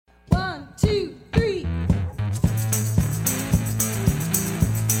two, three.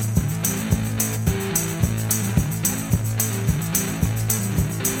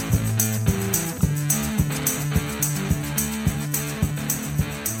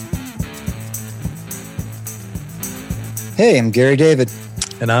 Hey, I'm Gary David.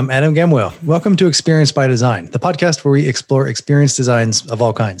 And I'm Adam Gamwell. Welcome to Experience by Design, the podcast where we explore experience designs of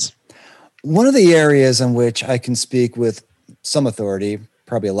all kinds. One of the areas in which I can speak with some authority,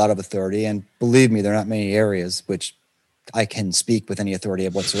 probably a lot of authority, and believe me, there are not many areas which I can speak with any authority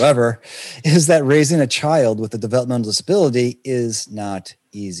whatsoever, is that raising a child with a developmental disability is not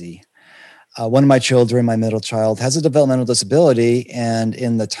easy. One of my children, my middle child, has a developmental disability, and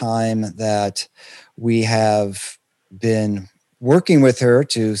in the time that we have been working with her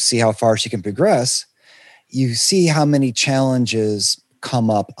to see how far she can progress, you see how many challenges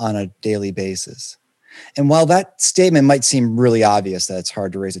come up on a daily basis. And while that statement might seem really obvious that it's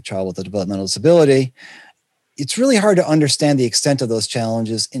hard to raise a child with a developmental disability, it's really hard to understand the extent of those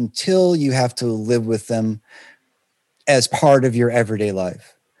challenges until you have to live with them as part of your everyday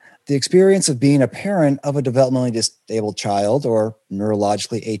life. The experience of being a parent of a developmentally disabled child or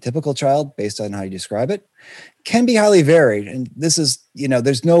neurologically atypical child, based on how you describe it, can be highly varied. And this is,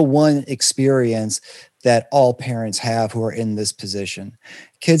 there's no one experience that all parents have who are in this position.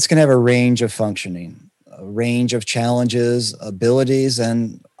 Kids can have a range of functioning, a range of challenges, abilities,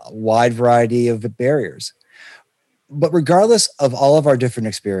 and a wide variety of barriers. But regardless of all of our different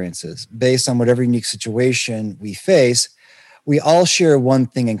experiences, based on whatever unique situation we face, we all share one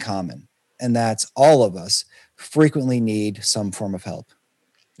thing in common, and that's all of us frequently need some form of help.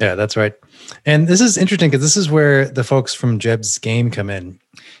 Yeah, that's right. And this is interesting because this is where the folks from Jeb's Game come in.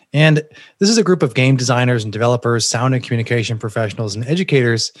 And this is a group of game designers and developers, sound and communication professionals, and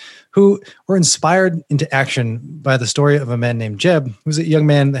educators who were inspired into action by the story of a man named Jeb, who was a young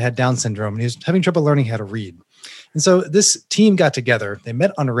man that had Down syndrome, and he was having trouble learning how to read. And so this team got together. They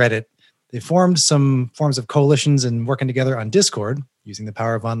met on Reddit. They formed some forms of coalitions and working together on Discord using the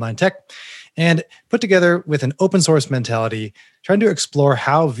power of online tech, and put together with an open source mentality, trying to explore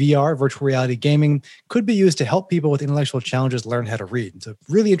how VR, virtual reality gaming, could be used to help people with intellectual challenges learn how to read. It's a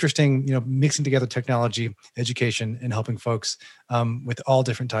really interesting, mixing together technology, education, and helping folks with all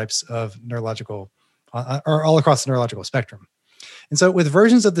different types of neurological, or all across the neurological spectrum. And so with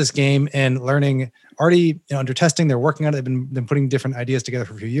versions of this game and learning already under testing, they're working on it. They've been putting different ideas together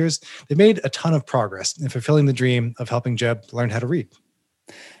for a few years. They've made a ton of progress in fulfilling the dream of helping Jeb learn how to read.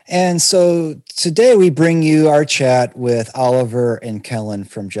 And so today we bring you our chat with Oliver and Kellen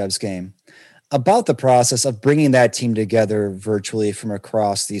from Jeb's Game about the process of bringing that team together virtually from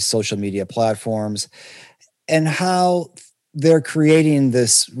across these social media platforms and how they're creating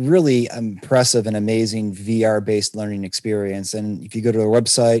this really impressive and amazing VR-based learning experience. And if you go to their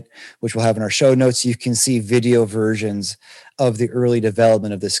website, which we'll have in our show notes, you can see video versions of the early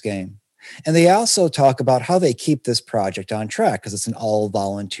development of this game. And they also talk about how they keep this project on track because it's an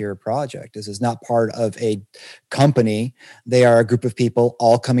all-volunteer project. This is not part of a company. They are a group of people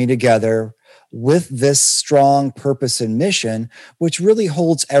all coming together with this strong purpose and mission, which really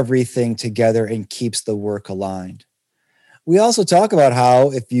holds everything together and keeps the work aligned. We also talk about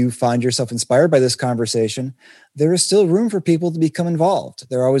how if you find yourself inspired by this conversation, there is still room for people to become involved.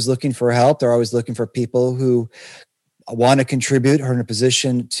 They're always looking for help. They're always looking for people who want to contribute or in a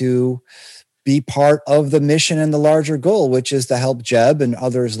position to be part of the mission and the larger goal, which is to help Jeb and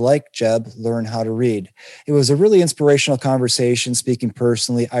others like Jeb learn how to read. It was a really inspirational conversation. Speaking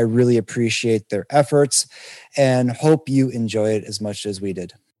personally, I really appreciate their efforts and hope you enjoy it as much as we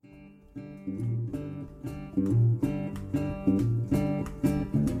did.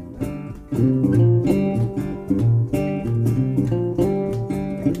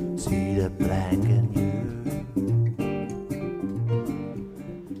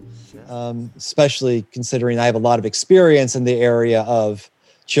 Especially considering I have a lot of experience in the area of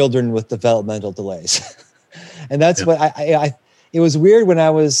children with developmental delays. And that's what I it was weird when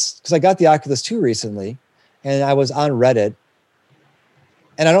because I got the Oculus 2 recently and I was on Reddit.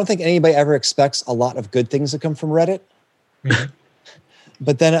 And I don't think anybody ever expects a lot of good things to come from Reddit. Mm-hmm.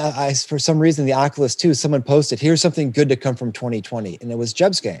 But then I, for some reason, the Oculus 2, someone posted, here's something good to come from 2020. And it was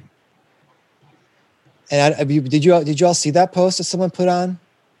Jeb's Game. And did you all see that post that someone put on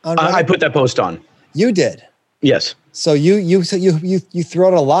I put that post on. You did? Yes. So you threw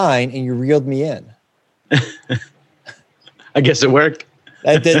out a line and you reeled me in. I guess it worked.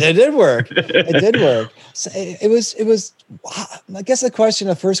 It did work. It did work. So it was, I guess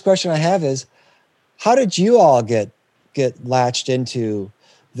the first question I have is, how did you all get latched into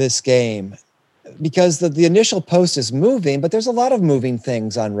this game? because the initial post is moving, but there's a lot of moving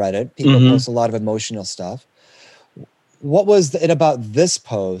things on Reddit. People post a lot of emotional stuff. What was it about this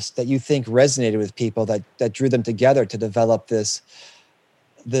post that you think resonated with people that drew them together to develop this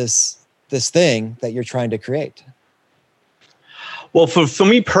thing that you're trying to create? Well, for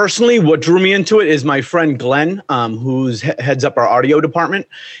me personally, what drew me into it is my friend Glenn, who's heads up our audio department,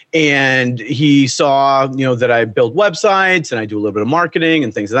 and he saw, that I build websites and I do a little bit of marketing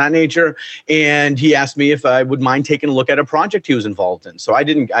and things of that nature, and he asked me if I would mind taking a look at a project he was involved in. So I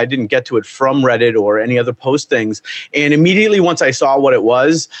didn't get to it from Reddit or any other post things, and immediately once I saw what it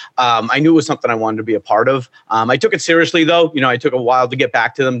was, I knew it was something I wanted to be a part of. I took it seriously though. I took a while to get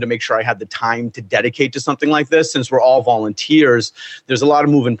back to them to make sure I had the time to dedicate to something like this, since we're all volunteers. There's a lot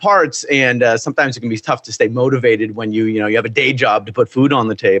of moving parts, and sometimes it can be tough to stay motivated when you have a day job to put food on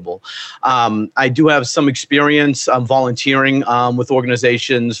the table. I do have some experience volunteering with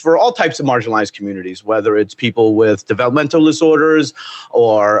organizations for all types of marginalized communities, whether it's people with developmental disorders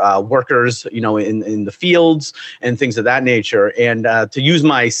or workers, in the fields and things of that nature. And to use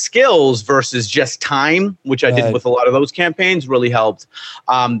my skills versus just time, which I did with a lot of those campaigns, really helped.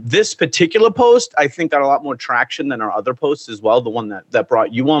 This particular post, I think, got a lot more traction than our other posts as well. The one that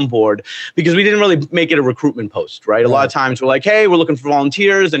brought you on board, because we didn't really make it a recruitment post, right? A lot of times we're like, hey, we're looking for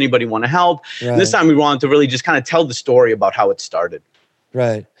volunteers. Anybody want to help? And this time we wanted to really just kind of tell the story about how it started.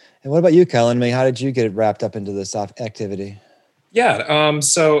 Right. And what about you, Kellen? I mean, how did you get wrapped up into this activity? Yeah,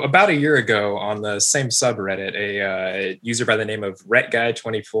 so about a year ago on the same subreddit, a user by the name of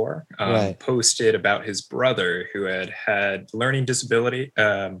RetGuy24 posted about his brother who had learning disability.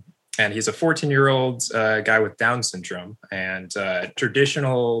 And he's a 14-year-old guy with Down syndrome, and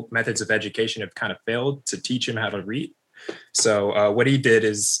traditional methods of education have kind of failed to teach him how to read. So what he did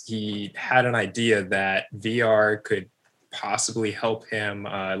is he had an idea that VR could possibly help him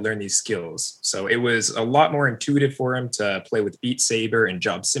learn these skills. So it was a lot more intuitive for him to play with Beat Saber and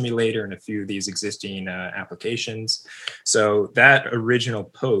Job Simulator and a few of these existing applications. So that original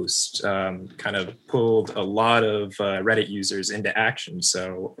post kind of pulled a lot of Reddit users into action.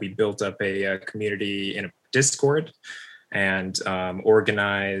 So we built up a community in a Discord and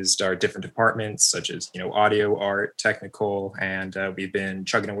organized our different departments, such as audio, art, technical, and we've been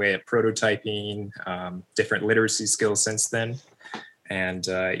chugging away at prototyping different literacy skills since then, and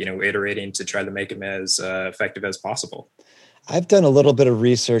iterating to try to make them as effective as possible. I've done a little bit of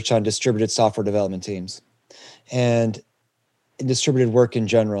research on distributed software development teams and distributed work in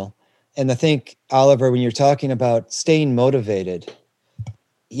general, and I think, Oliver, when you're talking about staying motivated,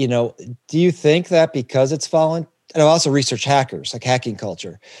 do you think that because it's voluntary? And I also research hackers, like hacking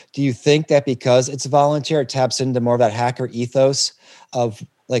culture. Do you think that because it's volunteer, it taps into more of that hacker ethos of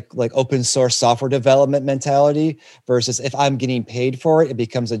like open source software development mentality versus if I'm getting paid for it, it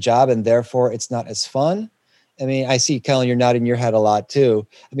becomes a job and therefore it's not as fun? I mean, I see, Kellen, you're nodding your head a lot too.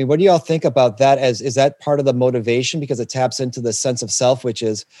 I mean, what do y'all think about that? Is that part of the motivation because it taps into the sense of self, which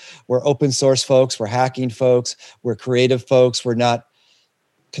is we're open source folks, we're hacking folks, we're creative folks, we're not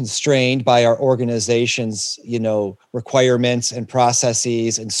constrained by our organization's, requirements and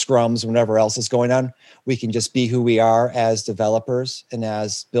processes and scrums, whatever else is going on. We can just be who we are as developers and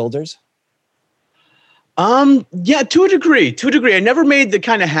as builders. Yeah, to a degree. I never made the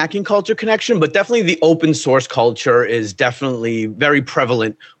kind of hacking culture connection, but definitely the open source culture is definitely very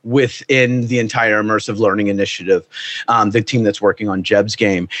prevalent within the entire immersive learning initiative, the team that's working on Jeb's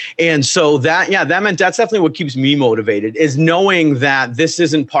game. And so that's definitely what keeps me motivated, is knowing that this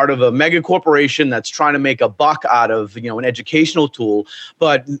isn't part of a mega corporation that's trying to make a buck out of, an educational tool.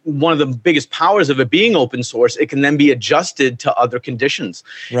 But one of the biggest powers of it being open source, it can then be adjusted to other conditions,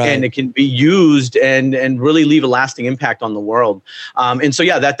 and it can be used and really leave a lasting impact on the world. And so,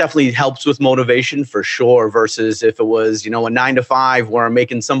 that definitely helps with motivation for sure, versus if it was, a 9-to-5 where I'm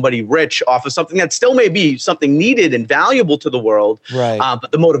making somebody rich off of something that still may be something needed and valuable to the world. Right.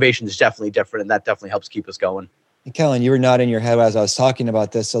 But the motivation is definitely different, and that definitely helps keep us going. And Kellen, you were nodding your head as I was talking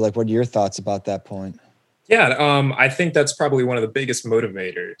about this. So what are your thoughts about that point? Yeah, I think that's probably one of the biggest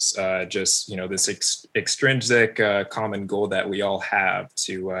motivators, this extrinsic common goal that we all have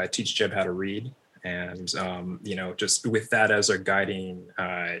to teach Jeb how to read. And, just with that as our guiding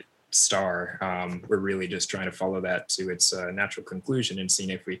star, we're really just trying to follow that to its natural conclusion and seeing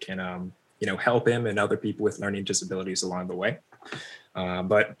if we can, help him and other people with learning disabilities along the way.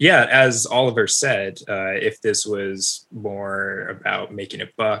 But yeah, as Oliver said, if this was more about making a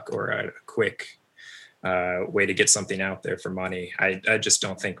buck or a quick way to get something out there for money, I just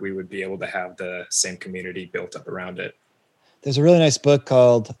don't think we would be able to have the same community built up around it. There's a really nice book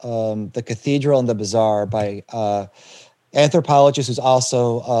called The Cathedral and the Bazaar by anthropologist who's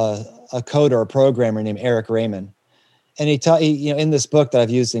also a coder or programmer named Eric Raymond. And in this book that I've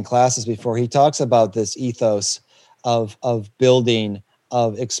used in classes before, he talks about this ethos of building,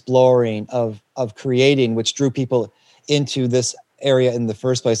 of exploring, of creating, which drew people into this area in the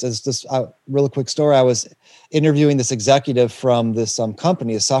first place. It's just a real quick story. I was interviewing this executive from this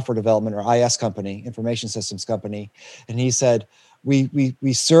company, a software development or IS company, information systems company. And he said,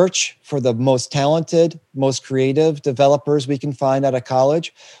 we search for the most talented, most creative developers we can find out of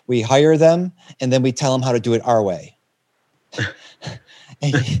college. We hire them, and then we tell them how to do it our way.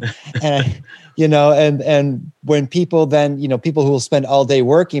 and when people then, people who will spend all day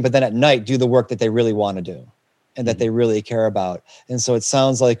working, but then at night do the work that they really want to do and that they really care about. And so it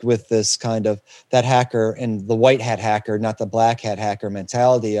sounds like with this kind of that hacker and the white hat hacker, not the black hat hacker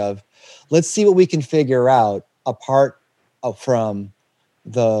mentality of, let's see what we can figure out apart from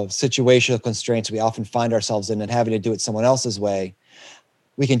the situational constraints we often find ourselves in and having to do it someone else's way.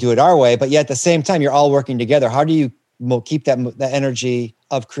 We can do it our way, but yet at the same time, you're all working together. How do you keep that energy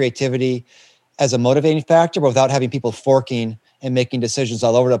of creativity as a motivating factor, but without having people forking and making decisions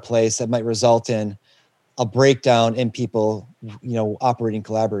all over the place that might result in a breakdown in people, operating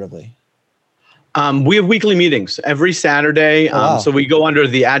collaboratively? We have weekly meetings every Saturday. Wow. So we go under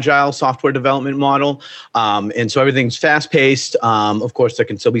the agile software development model. And so everything's fast paced. Of course, there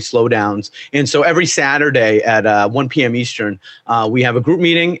can still be slowdowns. And so every Saturday at 1 p.m. Eastern, we have a group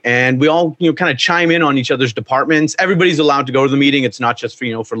meeting and we all, kind of chime in on each other's departments. Everybody's allowed to go to the meeting. It's not just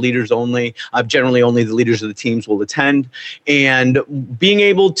for leaders only. Generally, only the leaders of the teams will attend. And being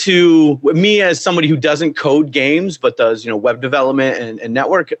able to, me as somebody who doesn't code games, but does, web development and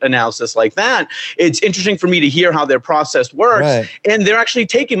network analysis like that, it's interesting for me to hear how their process works. Right. And they're actually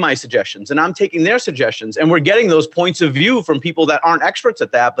taking my suggestions and I'm taking their suggestions. And we're getting those points of view from people that aren't experts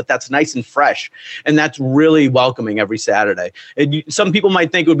at that, but that's nice and fresh. And that's really welcoming every Saturday. Some people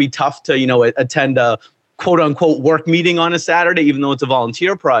might think it would be tough to, attend a quote unquote work meeting on a Saturday, even though it's a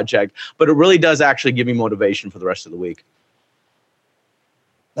volunteer project, but it really does actually give me motivation for the rest of the week.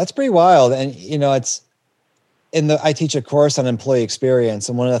 That's pretty wild. And, I teach a course on employee experience,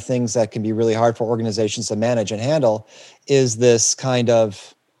 and one of the things that can be really hard for organizations to manage and handle is this kind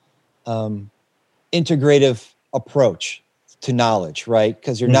of integrative approach to knowledge, right?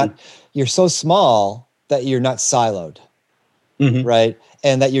 Because you're so small that you're not siloed, right?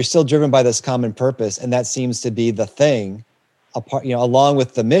 And that you're still driven by this common purpose, and that seems to be the thing, along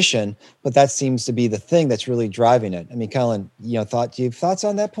with the mission. But that seems to be the thing that's really driving it. I mean, Colin, do you have thoughts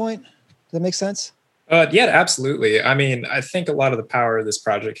on that point? Does that make sense? Yeah, absolutely. I mean, I think a lot of the power of this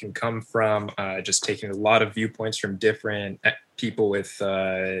project can come from just taking a lot of viewpoints from different people with,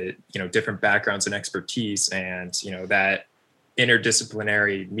 different backgrounds and expertise. And, that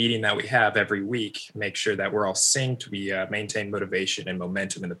interdisciplinary meeting that we have every week, make sure that we're all synced. We maintain motivation and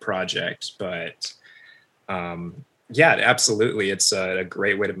momentum in the project. But yeah, absolutely. It's a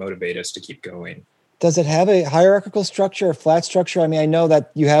great way to motivate us to keep going. Does it have a hierarchical structure, a flat structure? I mean, I know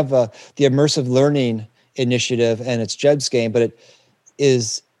that you have the immersive learning initiative and it's Jed's game, but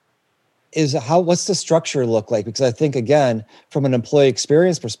what's the structure look like? Because I think, again, from an employee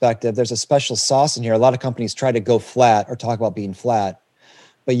experience perspective, there's a special sauce in here. A lot of companies try to go flat or talk about being flat,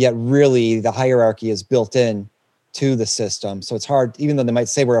 but yet really the hierarchy is built in to the system. So it's hard, even though they might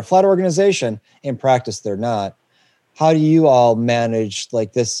say we're a flat organization, in practice, they're not. How do you all manage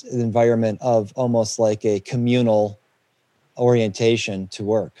like this environment of almost like a communal orientation to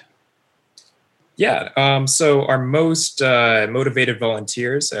work? Yeah, so our most motivated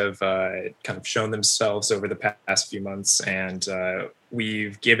volunteers have kind of shown themselves over the past few months, and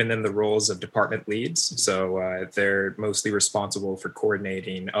we've given them the roles of department leads. So they're mostly responsible for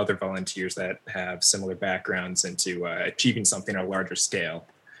coordinating other volunteers that have similar backgrounds into achieving something on a larger scale.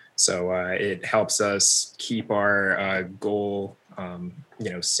 So it helps us keep our goal,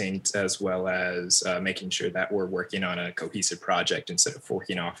 synced, as well as making sure that we're working on a cohesive project instead of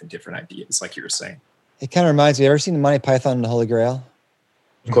forking off in different ideas, like you were saying. It kind of reminds me. Ever seen the Monty Python and the Holy Grail?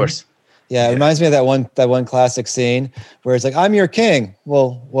 Of course. Yeah, it reminds me of that one classic scene where it's like, "I'm your king."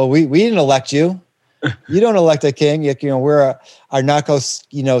 Well, we didn't elect you. You don't elect a king. We're our narcos,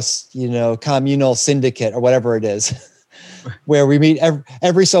 communal syndicate or whatever it is. Where we meet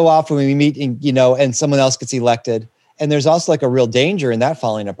every so often, we meet, and someone else gets elected. And there's also like a real danger in that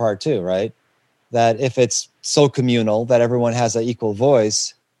falling apart too, right? That if it's so communal that everyone has an equal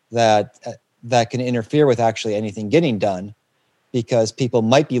voice, that can interfere with actually anything getting done, because people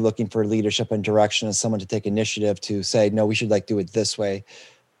might be looking for leadership and direction and someone to take initiative to say, no, we should do it this way.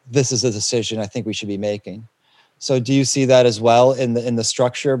 This is a decision I think we should be making. So do you see that as well in the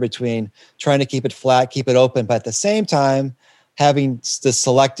structure between trying to keep it flat, keep it open, but at the same time, having the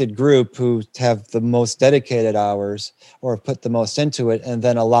selected group who have the most dedicated hours or put the most into it, and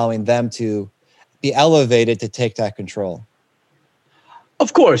then allowing them to be elevated to take that control.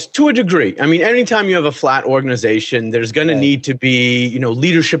 Of course, to a degree. I mean, anytime you have a flat organization, there's going to need to be,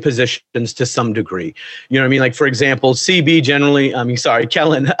 leadership positions to some degree. You know what I mean? Like, for example, CB generally,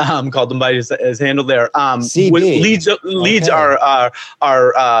 Kellen called them by his handle there. CB. Leads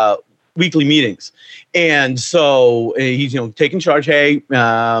our weekly meetings. And so he's, taking charge. Hey,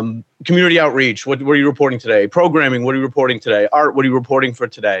 community outreach, what are you reporting today? Programming, what are you reporting today? Art, what are you reporting for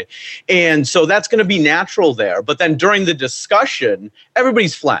today? And so that's going to be natural there. But then during the discussion,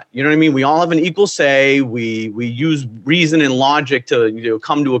 everybody's flat. You know what I mean? We all have an equal say. We use reason and logic to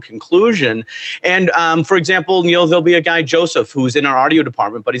come to a conclusion. And for example, there'll be a guy, Joseph, who's in our audio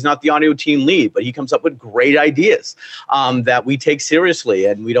department, but he's not the audio team lead, but he comes up with great ideas that we take seriously.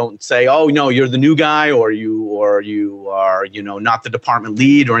 And we don't say, oh, no, you're the new guy, or you are, not the department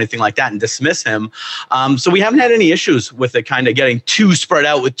lead or anything like that, and dismiss him. So we haven't had any issues with it kind of getting too spread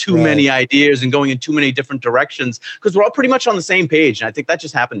out with too many ideas and going in too many different directions, because we're all pretty much on the same page. And I think that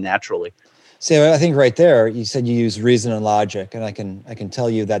just happened naturally. So I think right there, you said you use reason and logic, and I can tell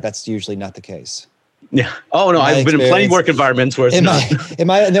you that that's usually not the case. Yeah. Oh, no, I've been in plenty of work environments where it's not. In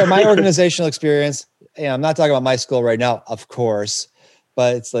my organizational experience, I'm not talking about my school right now, of course,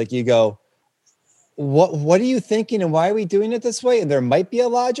 but it's like you go, what are you thinking and why are we doing it this way? And there might be a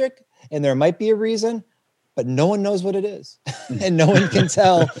logic and there might be a reason, but no one knows what it is. And no one can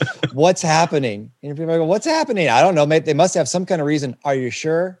tell what's happening. And people go, what's happening? I don't know. Maybe they must have some kind of reason. Are you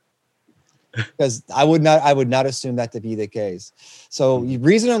sure? Because I would not assume that to be the case. So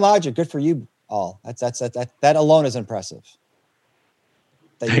reason and logic, good for you all. That alone is impressive.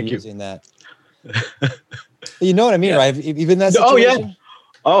 That you're using that. You know what I mean, right? Even that situation? Oh, yeah.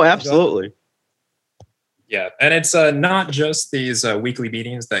 Oh, absolutely. Yeah, and it's not just these weekly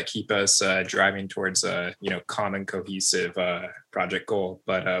meetings that keep us driving towards a common cohesive project goal,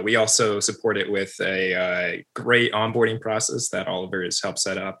 but we also support it with a great onboarding process that Oliver has helped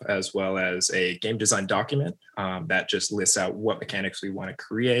set up, as well as a game design document that just lists out what mechanics we want to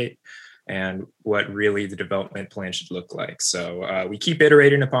create and what really the development plan should look like. So we keep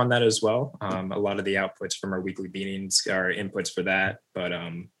iterating upon that as well. A lot of the outputs from our weekly meetings are inputs for that, but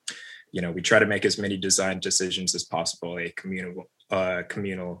we try to make as many design decisions as possible a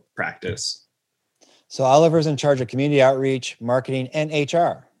communal practice. So Oliver's in charge of community outreach, marketing, and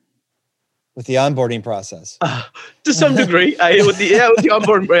HR with the onboarding process. To some degree, with the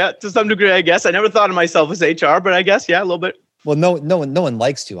onboarding, to some degree, I guess. I never thought of myself as HR, but I guess, a little bit. Well, no one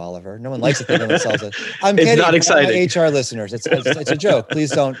likes to, Oliver. No one likes to think of themselves as. I'm kidding. It's not exciting. HR listeners, it's a joke.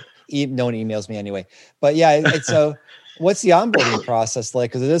 Please don't. No one emails me anyway. But yeah, it's so. What's the onboarding process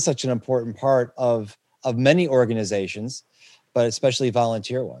like? Because it is such an important part of many organizations, but especially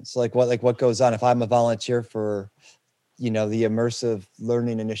volunteer ones. Like what goes on if I'm a volunteer for, the immersive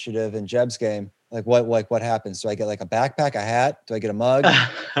learning initiative in Jeb's game? Like what happens? Do I get like a backpack, a hat? Do I get a mug?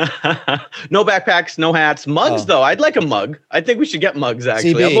 No backpacks, no hats. Mugs though. I'd like a mug. I think we should get mugs.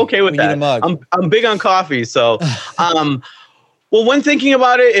 Actually, CB, I'm okay with that. Need a mug. I'm big on coffee, so. Well, when thinking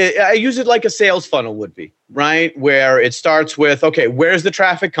about it, I use it like a sales funnel would be, right? Where it starts with, okay, where's the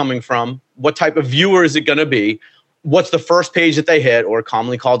traffic coming from? What type of viewer is it going to be? What's the first page that they hit, or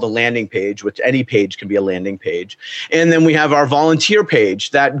commonly called the landing page, which any page can be a landing page. And then we have our volunteer page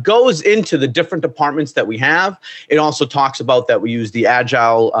that goes into the different departments that we have. It also talks about that we use the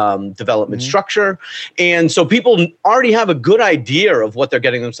agile development structure. And so people already have a good idea of what they're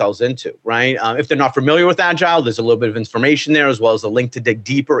getting themselves into, right? If they're not familiar with agile, there's a little bit of information there, as well as a link to dig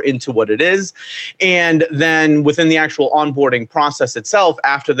deeper into what it is. And then within the actual onboarding process itself,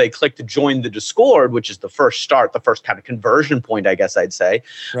 after they click to join the Discord, which is the first start, the first kind of conversion point, I guess I'd say.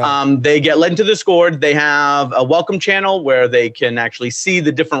 Right. They get led into the Discord. They have a welcome channel where they can actually see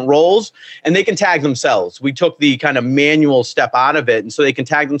the different roles, and they can tag themselves. We took the kind of manual step out of it, and so they can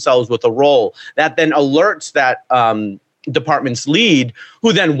tag themselves with a role that then alerts that department's lead,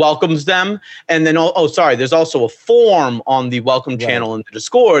 who then welcomes them. And then, there's also a form on the welcome channel in the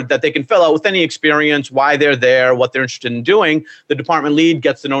Discord that they can fill out with any experience, why they're there, what they're interested in doing. The department lead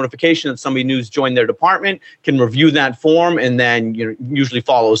gets the notification that somebody new's joined their department, can review that form, and then usually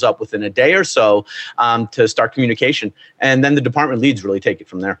follows up within a day or so to start communication. And then the department leads really take it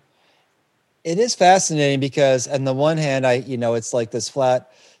from there. It is fascinating because on the one hand, it's like this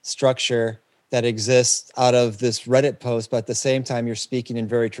flat structure that exists out of this Reddit post, but at the same time, you're speaking in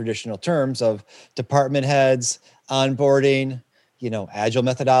very traditional terms of department heads, onboarding, agile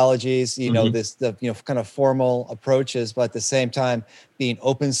methodologies, the kind of formal approaches, but at the same time, being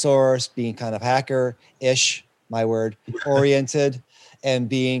open source, being kind of hacker-ish, my word, oriented, and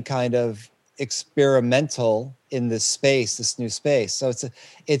being kind of experimental in this space, this new space. So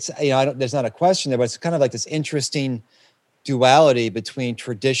it's there's not a question there, but it's kind of like this interesting duality between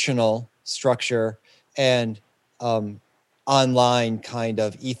traditional structure and online kind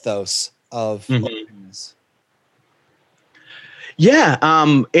of ethos of openness. Yeah.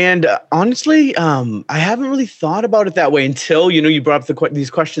 And honestly, I haven't really thought about it that way until, you brought up these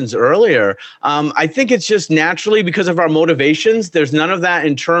questions earlier. I think it's just naturally because of our motivations. There's none of that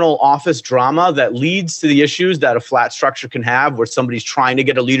internal office drama that leads to the issues that a flat structure can have, where somebody's trying to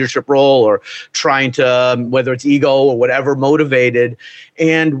get a leadership role or trying to, whether it's ego or whatever, motivated.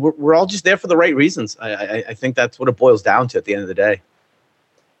 And we're all just there for the right reasons. I think that's what it boils down to at the end of the day.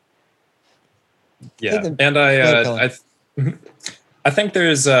 Yeah. And I think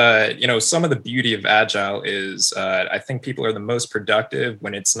there's, some of the beauty of Agile is I think people are the most productive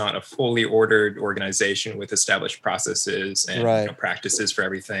when it's not a fully ordered organization with established processes and practices for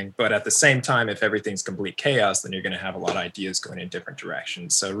everything. But at the same time, if everything's complete chaos, then you're going to have a lot of ideas going in different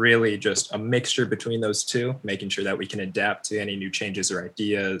directions. So really just a mixture between those two, making sure that we can adapt to any new changes or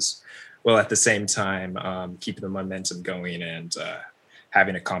ideas, while at the same time keeping the momentum going and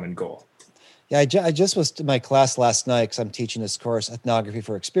having a common goal. Yeah, I just was to my class last night because I'm teaching this course, Ethnography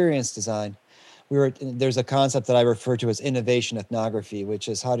for Experience Design. There's a concept that I refer to as innovation ethnography, which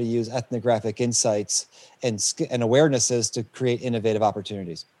is how to use ethnographic insights and awarenesses to create innovative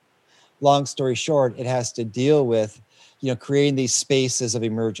opportunities. Long story short, it has to deal with, creating these spaces of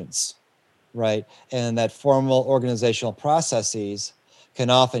emergence, right? And that formal organizational processes can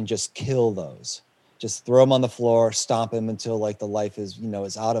often just kill those. Just throw them on the floor, stomp them until like the life is,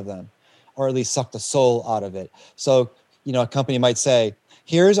 is out of them, or at least suck the soul out of it. So, a company might say,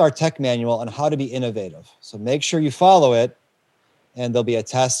 here's our tech manual on how to be innovative. So make sure you follow it, and there'll be a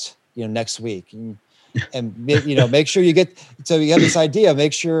test, next week. And make sure you get, so you have this idea,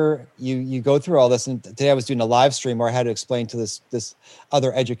 make sure you go through all this. And today I was doing a live stream where I had to explain to this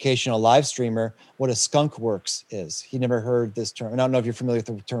other educational live streamer what a skunk works is. He never heard this term. And I don't know if you're familiar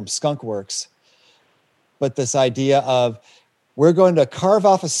with the term skunk works, but this idea of, we're going to carve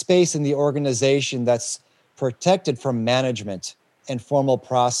off a space in the organization that's protected from management and formal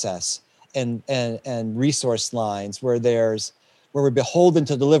process and resource lines where we're beholden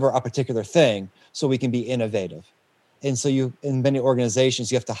to deliver a particular thing so we can be innovative. And so in many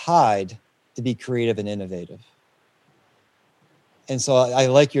organizations, you have to hide to be creative and innovative. And so I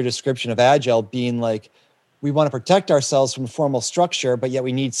like your description of Agile being like, we want to protect ourselves from formal structure, but yet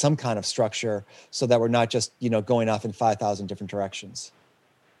we need some kind of structure so that we're not just, going off in 5,000 different directions.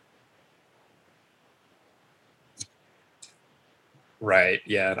 Right.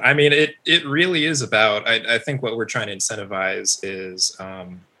 Yeah. I mean, it really is about, I think what we're trying to incentivize is,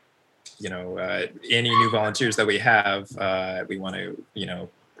 any new volunteers that we have, we want to,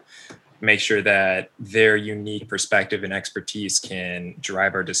 make sure that their unique perspective and expertise can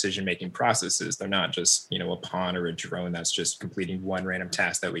drive our decision-making processes. They're not just, a pawn or a drone that's just completing one random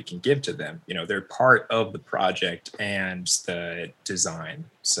task that we can give to them. They're part of the project and the design.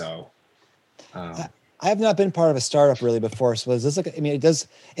 So I have not been part of a startup really before. So is this like, it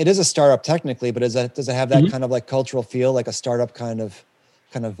is a startup technically, but does it have that kind of like cultural feel, like a startup kind of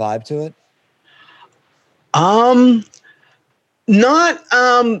vibe to it? Not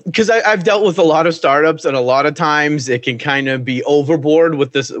because I've dealt with a lot of startups, and a lot of times it can kind of be overboard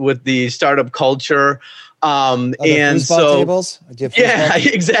with the startup culture. And so tables? Yeah,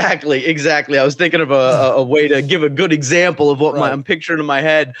 exactly. I was thinking of a way to give a good example of what I'm picturing in my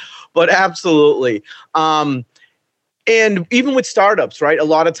head, but absolutely. And even with startups, right? A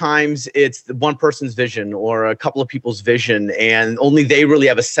lot of times it's one person's vision or a couple of people's vision, and only they really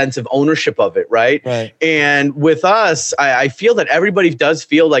have a sense of ownership of it, right? And with us, I feel that everybody does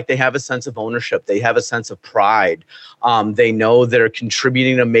feel like they have a sense of ownership. They have a sense of pride. They know they're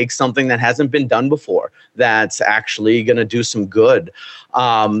contributing to make something that hasn't been done before that's actually going to do some good.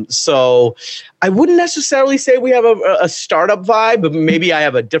 So I wouldn't necessarily say we have a startup vibe, but maybe I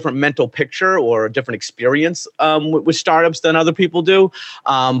have a different mental picture or a different experience with startups than other people do.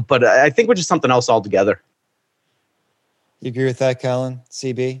 But I think we're just something else altogether. You agree with that, Colin?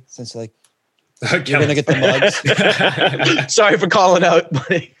 CB, since you're going to get the mugs. Sorry for calling out,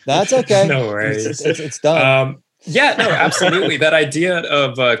 buddy. That's okay. No worries. It's done. Yeah, no, absolutely. That idea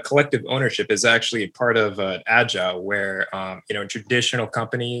of collective ownership is actually part of Agile, where, in traditional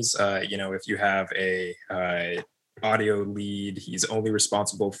companies, if you have a audio lead, he's only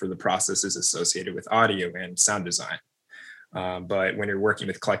responsible for the processes associated with audio and sound design. But when you're working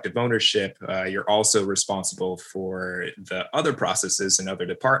with collective ownership, you're also responsible for the other processes in other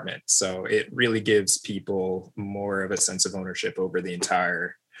departments. So it really gives people more of a sense of ownership over the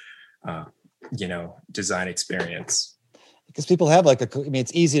entire, design experience. Because people have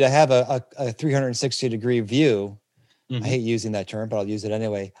it's easy to have a 360-degree view. I hate using that term, but I'll use it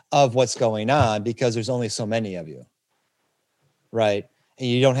anyway, of what's going on, because there's only so many of you. Right. And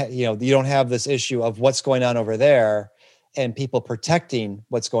you don't have this issue of what's going on over there and people protecting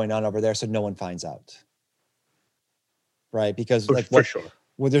what's going on over there so no one finds out. Right. Because for sure.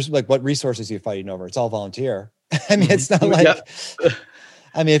 Well, there's what resources are you fighting over? It's all volunteer. I mean, it's not like,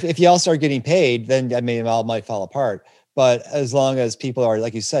 I mean, if you all start getting paid, then it all might fall apart. But as long as people are,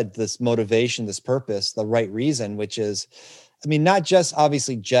 like you said, this motivation, this purpose, the right reason, which is, not just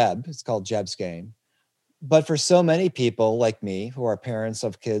obviously Jeb, it's called Jeb's Game, but for so many people like me, who are parents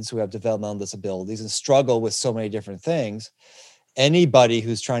of kids who have developmental disabilities and struggle with so many different things, anybody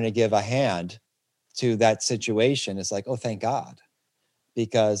who's trying to give a hand to that situation is like, oh, thank God,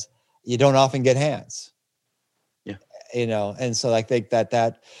 because you don't often get hands. Yeah. And so I think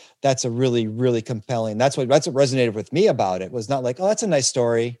that's a really, really compelling. That's what resonated with me about it, was not like, oh, that's a nice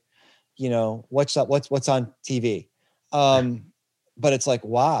story. What's up? What's on TV? But it's like,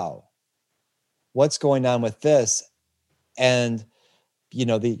 wow, what's going on with this? And, just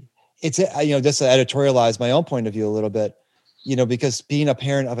to editorialize my own point of view a little bit, because being a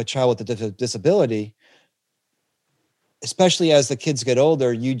parent of a child with a disability, especially as the kids get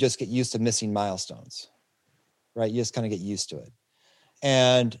older, you just get used to missing milestones, right? You just kind of get used to it.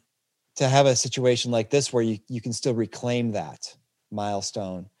 And to have a situation like this where you can still reclaim that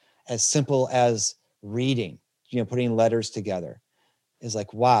milestone, as simple as reading, putting letters together, is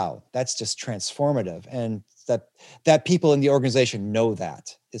like, wow, that's just transformative. And that people in the organization know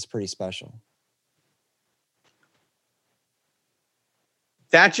that is pretty special.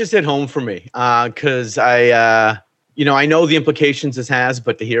 That just hit home for me, because I know the implications this has,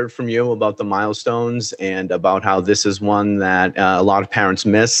 but to hear it from you about the milestones and about how this is one that a lot of parents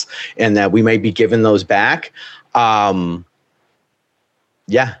miss and that we may be giving those back. That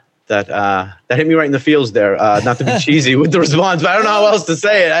hit me right in the feels there. Not to be cheesy with the response, but I don't know how else to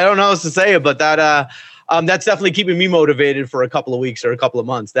say it. But that's definitely keeping me motivated for a couple of weeks or a couple of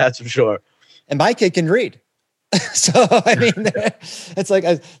months. That's for sure. And my kid can read. So, it's like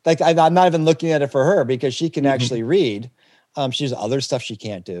I'm not even looking at it for her, because she can actually read. She has other stuff she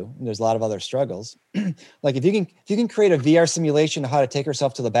can't do. And there's a lot of other struggles. Like if you can create a VR simulation of how to take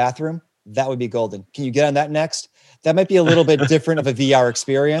herself to the bathroom, that would be golden. Can you get on that next? That might be a little bit different of a VR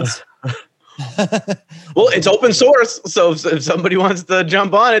experience. Well, it's open source, so if somebody wants to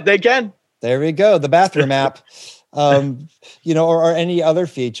jump on it, they can. There we go. The bathroom app, or any other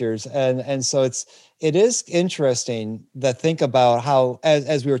features. And so it is interesting to think about how,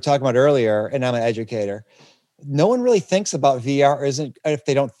 as we were talking about earlier, and I'm an educator, no one really thinks about VR,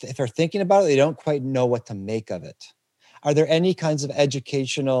 if they're thinking about it, they don't quite know what to make of it. Are there any kinds of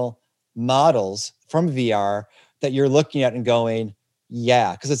educational models from VR that you're looking at and going,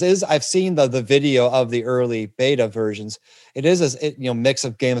 yeah, because I've seen the video of the early beta versions. It is a mix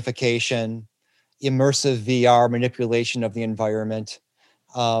of gamification, immersive VR, manipulation of the environment,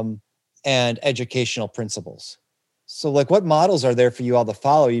 and educational principles. So what models are there for you all to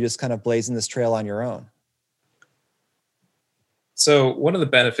follow? You just kind of blazing this trail on your own. So one of the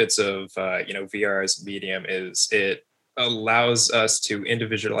benefits of VR as a medium is it allows us to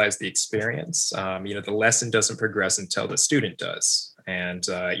individualize the experience. The lesson doesn't progress until the student does. And,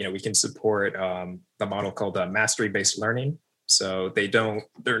 we can support the model called mastery-based learning. So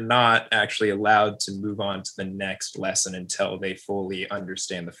they're not actually allowed to move on to the next lesson until they fully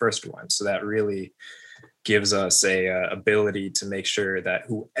understand the first one. So that really gives us a ability to make sure that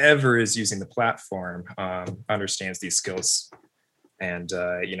whoever is using the platform understands these skills and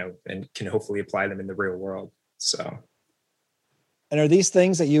can hopefully apply them in the real world. So. And are these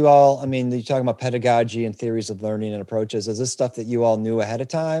things that you all, you're talking about pedagogy and theories of learning and approaches. Is this stuff that you all knew ahead of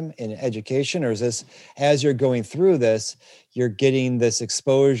time in education? Or is this, as you're going through this, you're getting this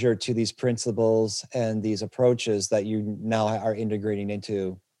exposure to these principles and these approaches that you now are integrating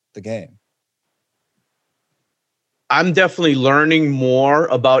into the game? I'm definitely learning more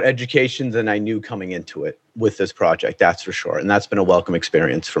about education than I knew coming into it with this project. That's for sure. And that's been a welcome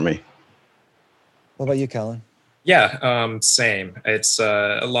experience for me. What about you, Colin? Yeah, same. It's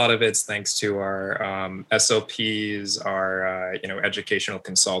a lot of it's thanks to our SLPs, our educational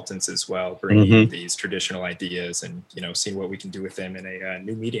consultants as well, bringing these traditional ideas and seeing what we can do with them in a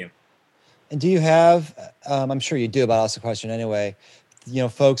new medium. And do you have? I'm sure you do, but I'll ask the question anyway.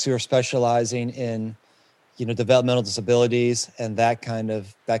 Folks who are specializing in developmental disabilities and that kind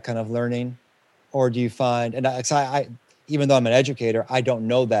of learning? Or do you find, and I even though I'm an educator, I don't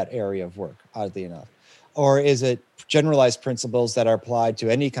know that area of work, oddly enough. Or is it generalized principles that are applied to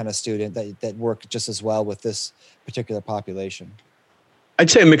any kind of student that work just as well with this particular population? I'd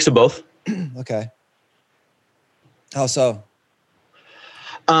say a mix of both. Okay. How so?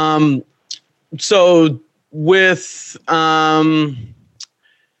 So with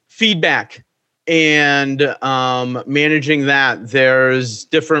feedback and managing that, there's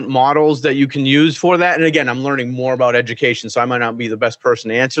different models that you can use for that. And again, I'm learning more about education, so I might not be the best person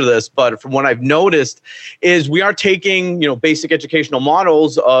to answer this, but from what I've noticed is we are taking, basic educational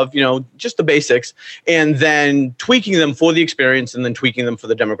models of, just the basics, and then tweaking them for the experience, and then tweaking them for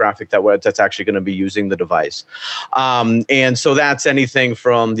the demographic that's actually going to be using the device. And so that's anything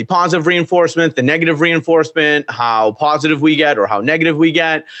from the positive reinforcement, the negative reinforcement, how positive we get or how negative we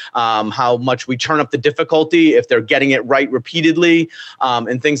get, how much we turn up the difficulty if they're getting it right repeatedly,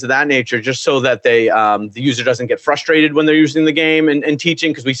 and things of that nature, just so that the user doesn't get frustrated when they're using the game and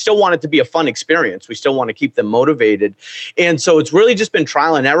teaching, because we still want it to be a fun experience. We still want to keep them motivated. And so it's really just been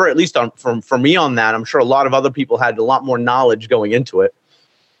trial and error, at least for me on that. I'm sure a lot of other people had a lot more knowledge going into it.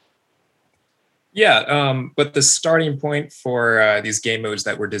 Yeah, but the starting point for these game modes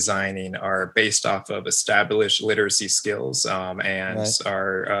that we're designing are based off of established literacy skills. And right.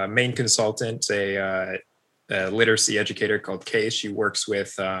 Our main consultant, a literacy educator called Kay, she works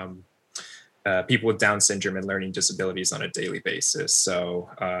with people with Down syndrome and learning disabilities on a daily basis. So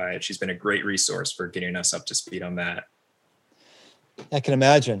she's been a great resource for getting us up to speed on that. I can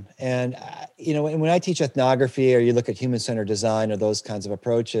imagine. And, when I teach ethnography, or you look at human-centered design or those kinds of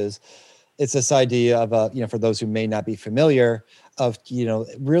approaches, it's this idea of, for those who may not be familiar, of,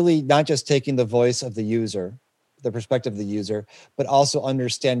 really not just taking the voice of the user, the perspective of the user, but also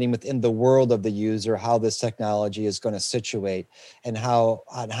understanding within the world of the user how this technology is going to situate and how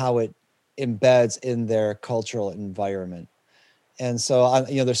it embeds in their cultural environment. And so,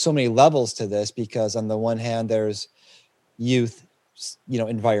 there's so many levels to this, because on the one hand, there's youth,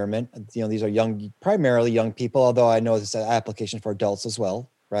 environment. These are primarily young people, although I know it's an application for adults as well,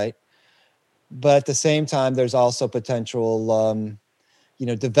 right? But at the same time, there's also potential,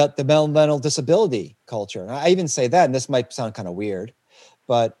 developmental disability culture. And I even say that, and this might sound kind of weird,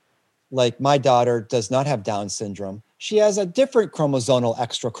 but like my daughter does not have Down syndrome. She has a different chromosomal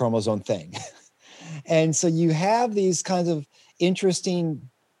extra chromosome thing. And so you have these kinds of interesting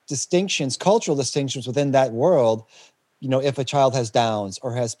distinctions, cultural distinctions within that world. If a child has Downs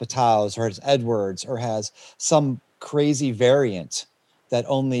or has Patau's or has Edwards or has some crazy variant that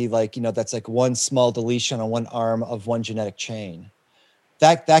only that's like one small deletion on one arm of one genetic chain,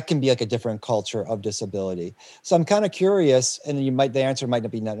 that can be like a different culture of disability. So I'm kind of curious, and the answer might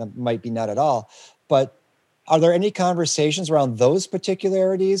be not at all, but are there any conversations around those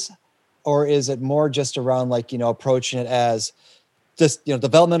particularities, or is it more just around approaching it as just,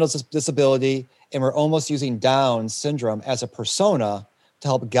 developmental disability, and we're almost using Down syndrome as a persona to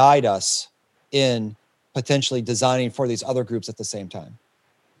help guide us in potentially designing for these other groups at the same time?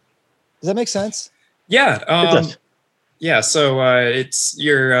 Does that make sense? Yeah. It does. Yeah. So it's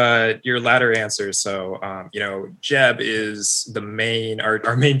your latter answer. So, Jeb is the main,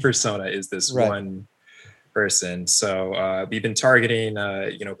 our main persona is this right. one person. So we've been targeting,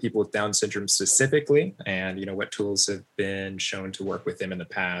 people with Down syndrome specifically, and, what tools have been shown to work with them in the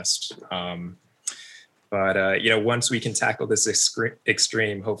past. But once we can tackle this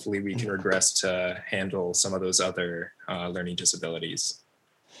extreme, hopefully we can regress to handle some of those other learning disabilities.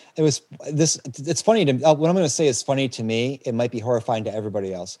 It's funny to what I'm going to say is funny to me. It might be horrifying to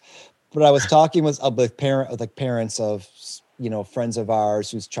everybody else, but I was talking with parents of, friends of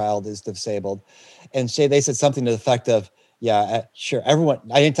ours whose child is disabled, and they said something to the effect of, yeah, sure, everyone,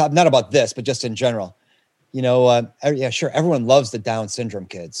 I didn't talk, not about this, but just in general, yeah, sure, everyone loves the Down syndrome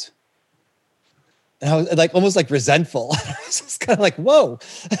kids. And I was almost resentful. I was just kind of like, whoa.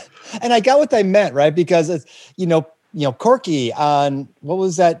 And I got what they meant, right? Because it's, Corky on, what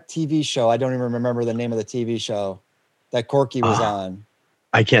was that TV show? I don't even remember the name of the TV show that Corky was on.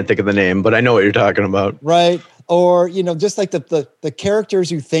 I can't think of the name, but I know what you're talking about. Right. Or, just like the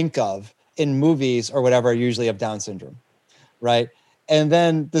characters you think of in movies or whatever usually have Down syndrome. Right. And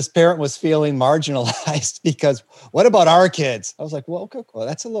then this parent was feeling marginalized because what about our kids? I was like, well, okay, well,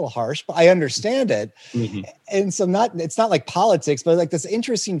 that's a little harsh, but I understand it. Mm-hmm. And so it's not like politics, but this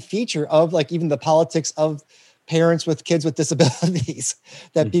interesting feature of even the politics of parents with kids with disabilities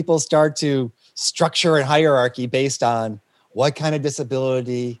that mm-hmm. people start to structure a hierarchy based on what kind of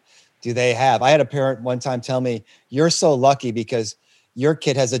disability do they have. I had a parent one time tell me, you're so lucky because your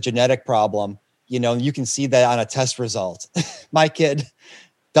kid has a genetic problem. You can see that on a test result. My kid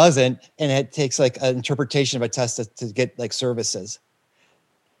doesn't, and it takes like an interpretation of a test to get like services.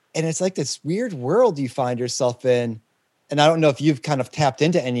 And it's like this weird world you find yourself in. And I don't know if you've kind of tapped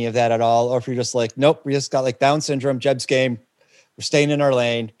into any of that at all, or if you're just like, nope, we just got like Down syndrome, Jeb's game. We're staying in our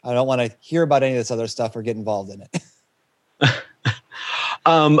lane. I don't want to hear about any of this other stuff or get involved in it.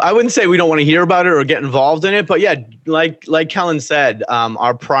 I wouldn't say we don't want to hear about it or get involved in it, but yeah, like Kellen said,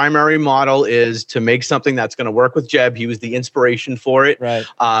 our primary model is to make something that's going to work with Jeb. He was the inspiration for it. Right.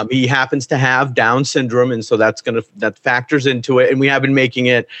 He happens to have Down syndrome, and so that factors into it. And we have been making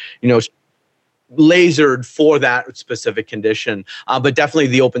it, lasered for that specific condition. But definitely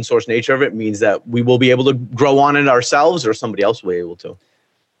the open source nature of it means that we will be able to grow on it ourselves, or somebody else will be able to.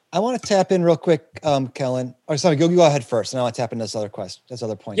 I want to tap in real quick, Kellen. Or sorry, go ahead first, and I want to tap into this other question, this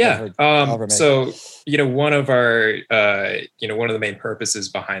other point. Yeah. So, one of our, one of the main purposes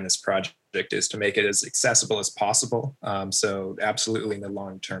behind this project is to make it as accessible as possible. So, absolutely, in the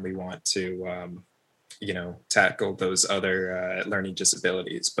long term, we want to, tackle those other learning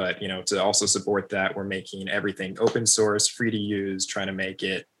disabilities. But, to also support that, we're making everything open source, free to use, trying to make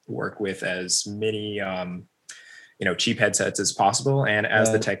it work with as many cheap headsets as possible. And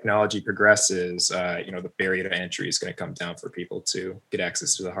as the technology progresses, the barrier to entry is going to come down for people to get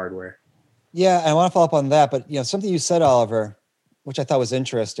access to the hardware. Yeah, I want to follow up on that, but something you said, Oliver, which I thought was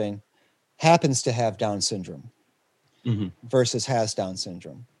interesting, happens to have Down syndrome versus has Down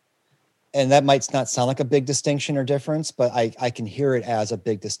syndrome. And that might not sound like a big distinction or difference, but I can hear it as a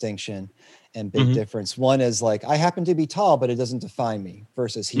big distinction and big difference. One is like, I happen to be tall, but it doesn't define me,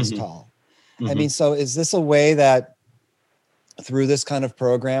 versus he's tall. I mean, so is this a way that through this kind of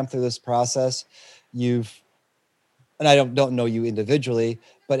program, through this process, and I don't know you individually,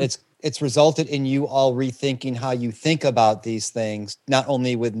 but it's resulted in you all rethinking how you think about these things, not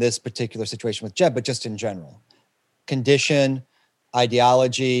only with this particular situation with Jeb, but just in general. Condition,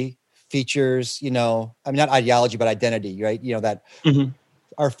 ideology, features, not ideology, but identity, right? That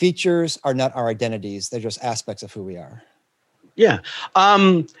our features are not our identities. They're just aspects of who we are. Yeah,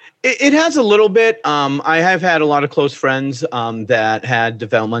 it has a little bit. I have had a lot of close friends that had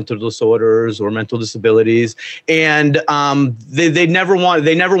developmental disorders or mental disabilities, and they never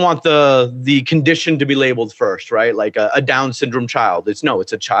want the condition to be labeled first, right? Like a Down syndrome child. It's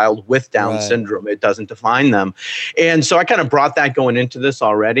a child with Down syndrome. It doesn't define them, and so I kind of brought that going into this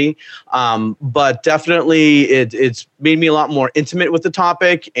already. But definitely, it's made me a lot more intimate with the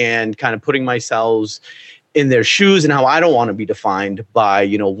topic and kind of putting myself in their shoes and how I don't want to be defined by,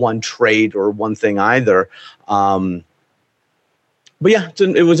 one trait or one thing either. But yeah,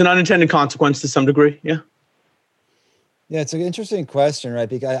 it was an unintended consequence to some degree. Yeah. Yeah. It's an interesting question, right?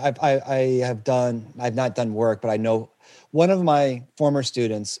 Because I've not done work, but I know one of my former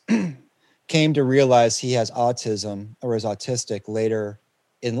students came to realize he has autism or is autistic later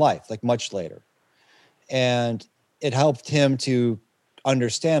in life, like much later. And it helped him to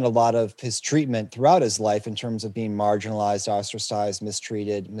understand a lot of his treatment throughout his life in terms of being marginalized, ostracized,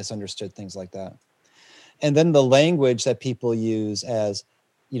 mistreated, misunderstood, things like that. And then the language that people use as,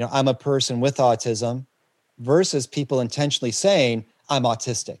 I'm a person with autism versus people intentionally saying I'm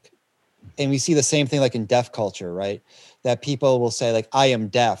autistic. And we see the same thing like in deaf culture, right? That people will say like, I am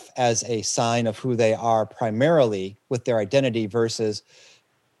deaf as a sign of who they are primarily with their identity versus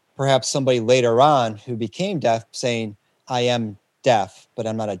perhaps somebody later on who became deaf saying, I am deaf, but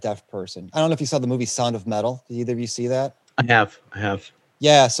I'm not a deaf person. I don't know if you saw the movie Sound of Metal. Did either of you see that? I have.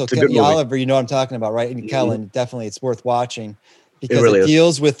 Yeah. So Oliver, you know what I'm talking about, right? And Kellen, definitely it's worth watching because it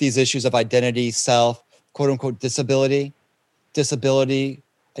deals with these issues of identity, self, quote unquote, disability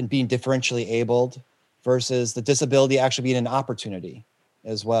and being differentially abled versus the disability actually being an opportunity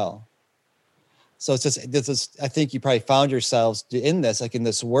as well. So it's just, I think you probably found yourselves in this, like in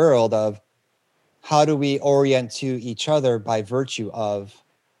this world of, how do we orient to each other by virtue of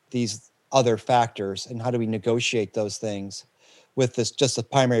these other factors? And how do we negotiate those things with this, just the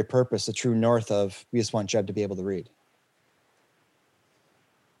primary purpose, the true north of, we just want Jeb to be able to read.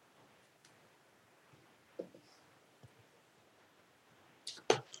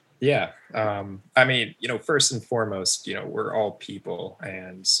 Yeah. I mean, first and foremost, we're all people.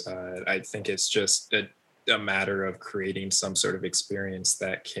 And I think it's just a matter of creating some sort of experience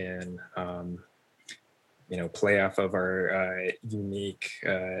that can, play off of our unique,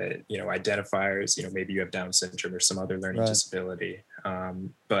 identifiers. Maybe you have Down syndrome or some other learning disability.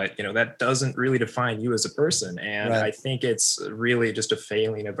 But, that doesn't really define you as a person. And I think it's really just a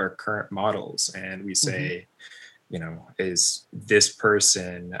failing of our current models. And we say, is this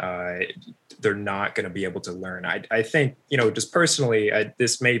person, they're not going to be able to learn. I think, just personally,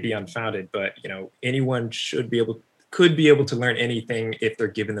 this may be unfounded, but, anyone could be able to learn anything if they're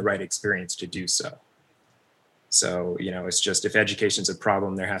given the right experience to do so. So, it's just, if education's a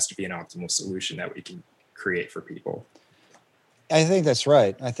problem, there has to be an optimal solution that we can create for people. I think that's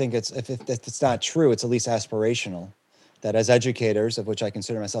right. I think if it's not true, it's at least aspirational. That as educators, of which I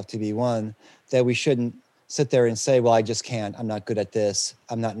consider myself to be one, that we shouldn't sit there and say, well, I just can't, I'm not good at this,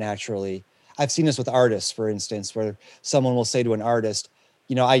 I'm not naturally. I've seen this with artists, for instance, where someone will say to an artist,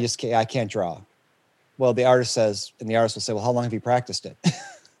 I can't draw. Well, the artist will say, well, how long have you practiced it?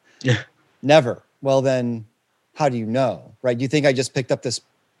 Yeah. Never. Well, then how do you know, right? You think I just picked up this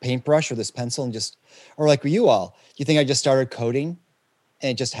paintbrush or this pencil and or like you all, you think I just started coding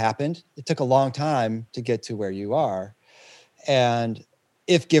and it just happened? It took a long time to get to where you are. And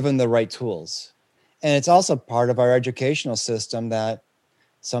if given the right tools. And it's also part of our educational system that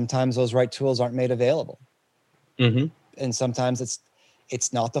sometimes those right tools aren't made available. Mm-hmm. And sometimes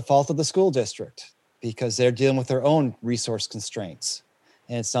it's not the fault of the school district because they're dealing with their own resource constraints.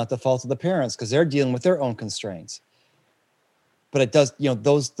 And it's not the fault of the parents because they're dealing with their own constraints. But it does,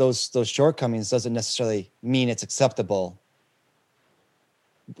 those shortcomings doesn't necessarily mean it's acceptable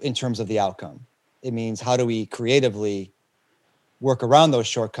in terms of the outcome. It means, how do we creatively work around those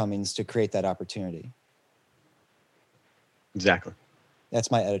shortcomings to create that opportunity? Exactly. That's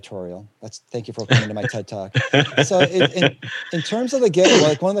my editorial. Thank you for coming to my TED Talk. So in terms of the game,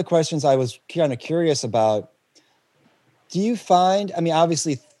 like one of the questions I was kind of curious about, do you find,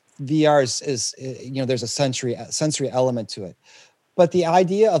 obviously VR is there's a sensory element to it, but the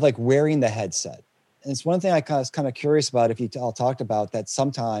idea of like wearing the headset, and it's one thing I was kind of curious about, if you all talked about that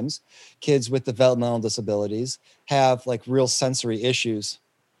sometimes kids with developmental disabilities have like real sensory issues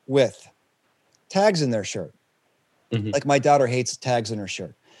with tags in their shirt. Mm-hmm. Like my daughter hates tags in her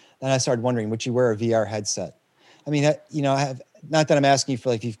shirt. Then I started wondering, would you wear a VR headset? Not that I'm asking you for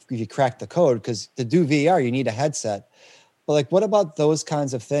like, if you crack the code, because to do VR, you need a headset. But like, what about those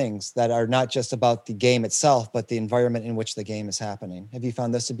kinds of things that are not just about the game itself, but the environment in which the game is happening? Have you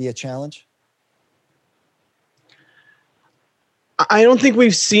found this to be a challenge? I don't think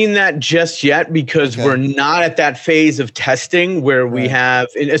we've seen that just yet because we're not at that phase of testing where we have,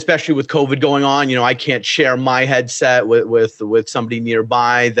 especially with COVID going on, I can't share my headset with somebody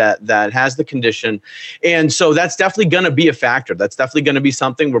nearby that has the condition. And so that's definitely going to be a factor. That's definitely going to be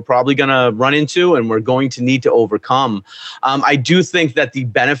something we're probably going to run into and we're going to need to overcome. I do think that the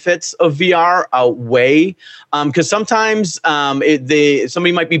benefits of VR outweigh, because sometimes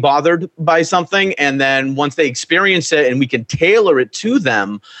somebody might be bothered by something, and then once they experience it and we can tailor it to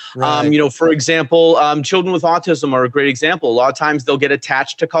them. For example, children with autism are a great example. A lot of times they'll get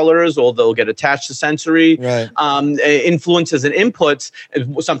attached to colors, or they'll get attached to sensory influences and inputs,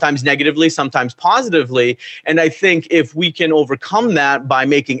 sometimes negatively, sometimes positively. And I think if we can overcome that by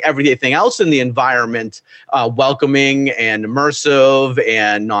making everything else in the environment welcoming and immersive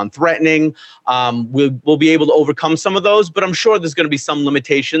and non-threatening, we'll be able to overcome some of those. But I'm sure there's going to be some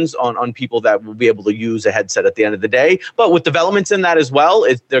limitations on people that will be able to use a headset at the end of the day. But with developments in that as well,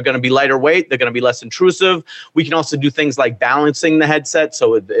 they're going to be lighter weight, they're going to be less intrusive. We can also do things like balancing the headset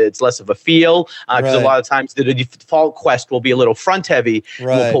so it's less of a feel, because a lot of times the default Quest will be a little front heavy.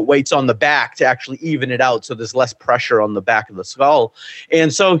 We'll put weights on the back to actually even it out so there's less pressure on the back of the skull.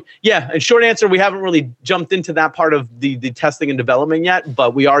 And so, in short answer, we haven't really jumped into that part of the testing and development yet,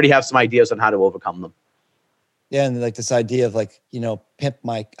 but we already have some ideas on how to overcome them. Yeah, and like this idea of like, pimp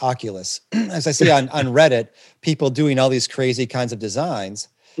my Oculus. As I see on Reddit, people doing all these crazy kinds of designs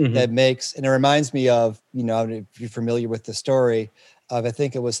that makes, and it reminds me of, if you're familiar with the story of, I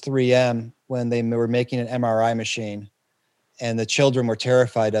think it was 3M when they were making an MRI machine and the children were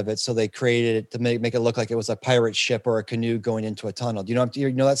terrified of it. So they created it to make it look like it was a pirate ship or a canoe going into a tunnel. Do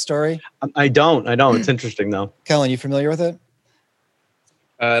you know that story? I don't. It's interesting though. Kellen, you familiar with it?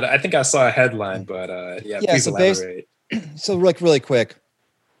 I think I saw a headline, but please elaborate. So like really quick,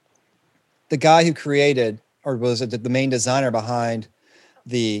 the guy who created, or was it the main designer behind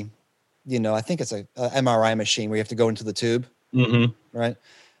the, I think it's a MRI machine where you have to go into the tube, right?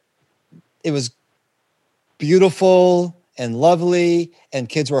 It was beautiful and lovely, and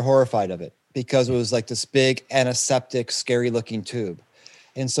kids were horrified of it because it was like this big antiseptic, scary looking tube.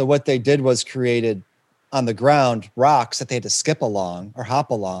 And so what they did was created on the ground rocks that they had to skip along or hop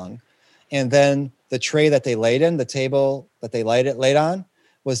along. And then the tray that they laid in, the table that they laid on,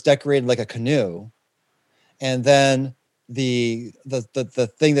 was decorated like a canoe. And then the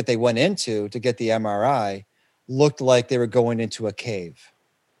thing that they went into to get the MRI looked like they were going into a cave.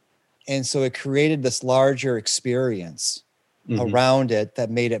 And so it created this larger experience around it that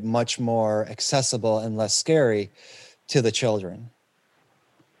made it much more accessible and less scary to the children.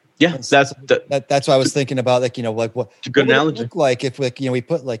 Yeah, that's why I was thinking about, like, like what would it look like if, like, we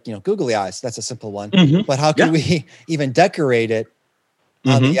put, like, googly eyes. That's a simple one. But how could we even decorate it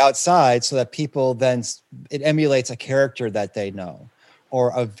on the outside so that people then, it emulates a character that they know,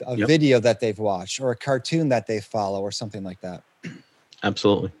 or a video that they've watched, or a cartoon that they follow, or something like that.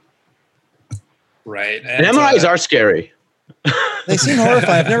 Absolutely. Right. And MRIs are scary. They seem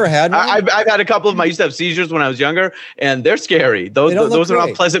horrifying. I've never had one. I've had a couple of them. I used to have seizures when I was younger, and they're scary. Those are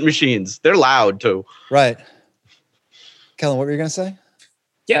not pleasant machines. They're loud too. Right. Kellen, what were you going to say?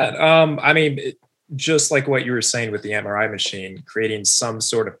 Yeah. I mean, just like what you were saying with the MRI machine, creating some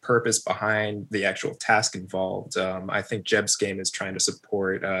sort of purpose behind the actual task involved. I think Jeb's game is trying to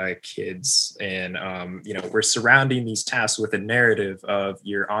support kids, and we're surrounding these tasks with a narrative of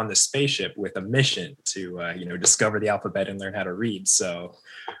you're on the spaceship with a mission to discover the alphabet and learn how to read. So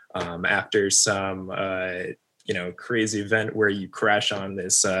after some crazy event where you crash on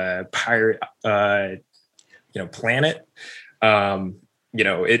this pirate planet.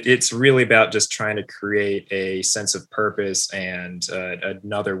 It's really about just trying to create a sense of purpose and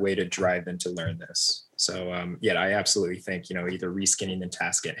another way to drive them to learn this. So I absolutely think, either reskinning the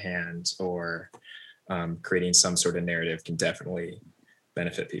task at hand or creating some sort of narrative can definitely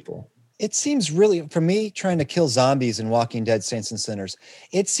benefit people. It seems really, for me, trying to kill zombies in Walking Dead Saints and Sinners,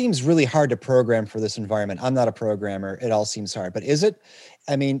 it seems really hard to program for this environment. I'm not a programmer. It all seems hard. But is it,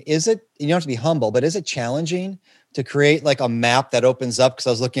 you don't have to be humble, but is it challenging to create like a map that opens up? Because I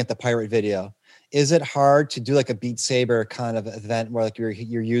was looking at the pirate video. Is it hard to do like a Beat Saber kind of event where, like, you're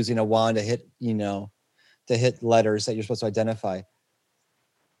using a wand to hit, to hit letters that you're supposed to identify?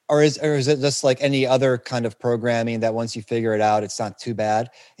 Or is it just like any other kind of programming that once you figure it out, it's not too bad?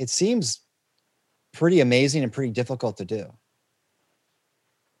 It seems pretty amazing and pretty difficult to do.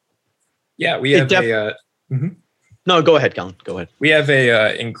 Yeah, we have No, go ahead, Colin. Go ahead. We have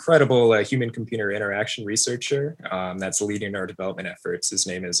a incredible human-computer interaction researcher that's leading our development efforts. His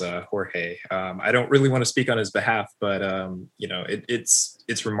name is Jorge. I don't really want to speak on his behalf, but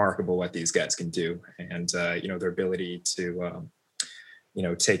it's remarkable what these guys can do, and their ability to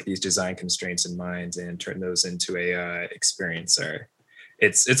take these design constraints in mind and turn those into a experience.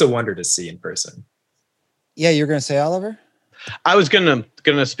 It's a wonder to see in person. Yeah, you're going to say, Oliver? I was gonna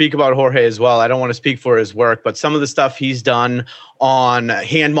speak about Jorge as well. I don't want to speak for his work, but some of the stuff he's done on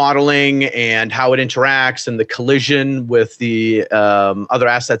hand modeling and how it interacts and the collision with the other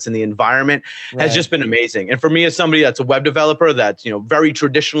assets in the environment has just been amazing. And for me, as somebody that's a web developer that's very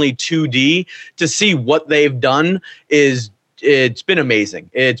traditionally 2D, to see what they've done it's been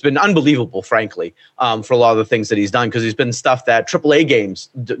amazing. It's been unbelievable, frankly, for a lot of the things that he's done, because he's been stuff that AAA games,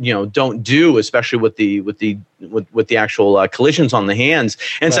 don't do, especially with the actual collisions on the hands.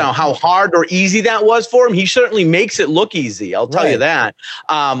 And so how hard or easy that was for him, he certainly makes it look easy. I'll tell you that.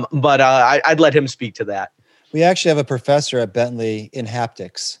 But I'd let him speak to that. We actually have a professor at Bentley in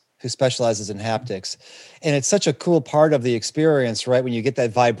haptics who specializes in haptics, and it's such a cool part of the experience, right? When you get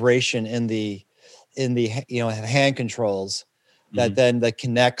that vibration in the hand controls. That then that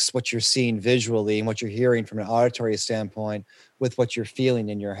connects what you're seeing visually and what you're hearing from an auditory standpoint with what you're feeling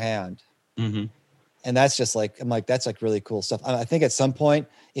in your hand. And that's just like, I'm like, that's like really cool stuff. I think at some point,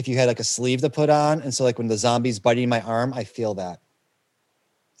 if you had like a sleeve to put on, and so like when the zombie's biting my arm, I feel that.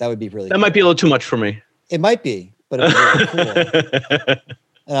 That would be really cool. Might be a little too much for me. It might be, but it would be really cool.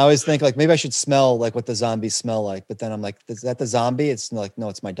 And I always think, like, maybe I should smell like what the zombies smell like. But then I'm like, is that the zombie? It's like, no,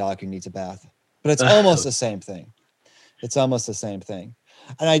 it's my dog who needs a bath. But it's almost the same thing. It's almost the same thing.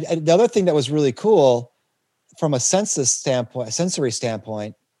 And the other thing that was really cool from a sensory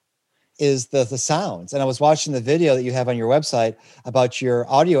standpoint is the sounds. And I was watching the video that you have on your website about your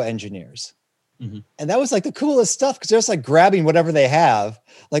audio engineers. And that was like the coolest stuff, because they're just like grabbing whatever they have,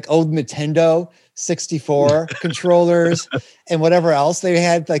 like old Nintendo 64 controllers and whatever else they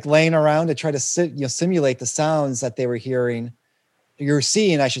had like laying around to try to simulate the sounds that they were hearing. You're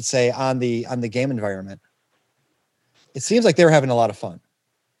seeing, I should say, on the game environment. It seems like they were having a lot of fun.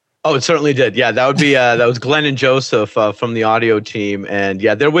 Oh, it certainly did. Yeah, that would be that was Glenn and Joseph from the audio team, and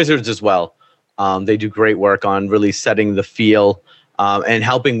yeah, they're wizards as well. They do great work on really setting the feel and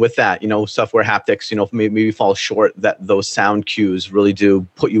helping with that. Stuff where haptics, maybe fall short. That those sound cues really do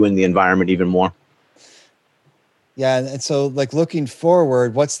put you in the environment even more. Yeah, and so like looking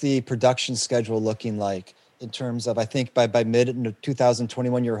forward, what's the production schedule looking like? In terms of, I think by mid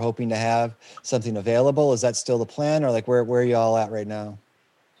 2021, you're hoping to have something available. Is that still the plan, or like where are you all at right now?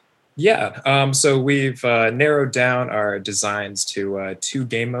 Yeah, so we've narrowed down our designs to 2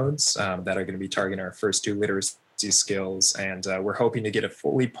 game modes that are going to be targeting our first 2 literacy skills, and we're hoping to get a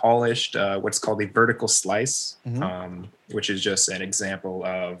fully polished what's called a vertical slice, which is just an example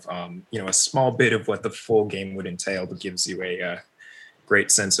of a small bit of what the full game would entail, but gives you a great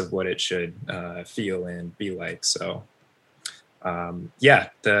sense of what it should feel and be like. So yeah,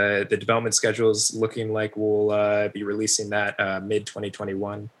 the development schedule is looking like we'll be releasing that mid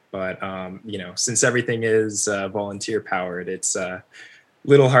 2021. But since everything is volunteer powered, it's a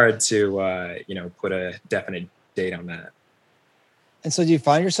little hard to put a definite date on that. And so, do you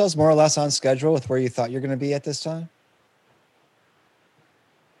find yourselves more or less on schedule with where you thought you're going to be at this time?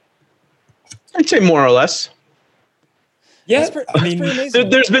 I'd say more or less. Yeah, I mean,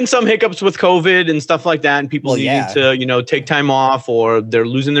 there's been some hiccups with COVID and stuff like that, and people needing to, take time off, or they're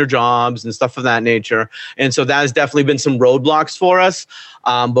losing their jobs and stuff of that nature. And so that has definitely been some roadblocks for us.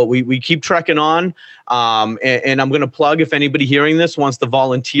 But we keep trekking on. And I'm going to plug, if anybody hearing this wants to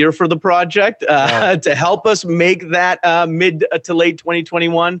volunteer for the project to help us make that mid to late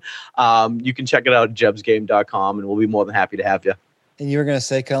 2021, you can check it out at jebsgame.com, and we'll be more than happy to have you. And you were going to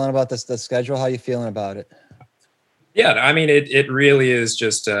say, Kellen, about the schedule. How are you feeling about it? Yeah, I mean, it really is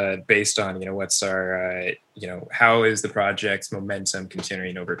just based on, what's our, how is the project's momentum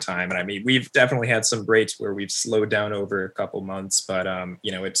continuing over time? And I mean, we've definitely had some breaks where we've slowed down over a couple months, but,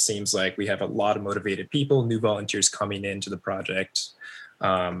 it seems like we have a lot of motivated people, new volunteers coming into the project,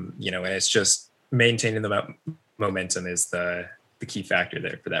 and it's just maintaining the momentum is the key factor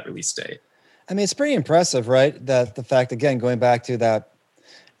there for that release date. I mean, it's pretty impressive, right? That the fact, again, going back to that,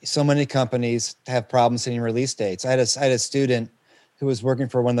 so many companies have problems hitting release dates. I had a student who was working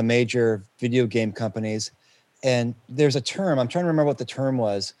for one of the major video game companies, and there's a term, I'm trying to remember what the term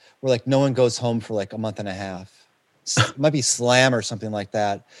was, where like no one goes home for like a month and a half. It might be Slam or something like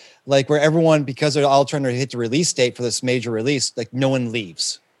that. Like where everyone, because they're all trying to hit the release date for this major release, like no one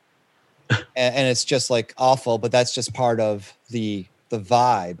leaves. and it's just like awful, but that's just part of the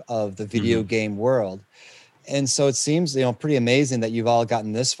vibe of the video game world. And so it seems, pretty amazing that you've all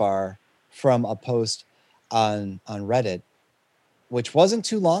gotten this far from a post on Reddit, which wasn't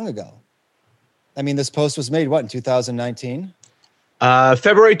too long ago. I mean, this post was made, what, in 2019?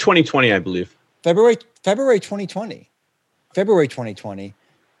 February 2020, I believe. February 2020. February 2020.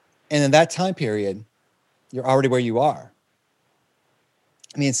 And in that time period, you're already where you are.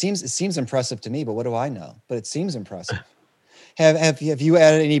 I mean, it seems impressive to me, but what do I know? But it seems impressive. Have you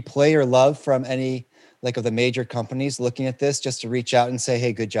added any play or love from any like of the major companies looking at this just to reach out and say,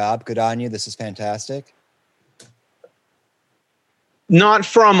 hey, good job, good on you, this is fantastic? Not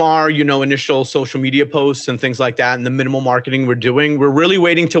from our, initial social media posts and things like that and the minimal marketing we're doing. We're really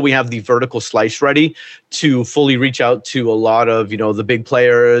waiting till we have the vertical slice ready to fully reach out to a lot of, the big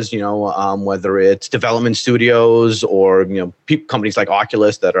players, whether it's development studios or, companies like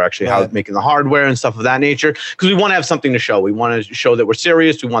Oculus that are actually making the hardware and stuff of that nature. Because we want to have something to show. We want to show that we're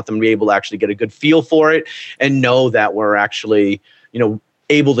serious. We want them to be able to actually get a good feel for it and know that we're actually,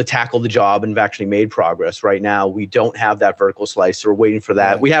 able to tackle the job and have actually made progress. Right now, we don't have that vertical slice, so we're waiting for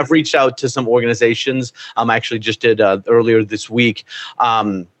that. We have reached out to some organizations. I actually just did earlier this week,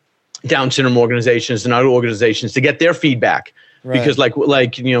 Down syndrome organizations and other organizations to get their feedback. Because like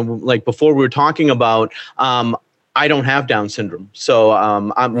before we were talking about, I don't have Down syndrome. So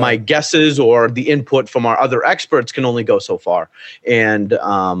my guesses or the input from our other experts can only go so far. And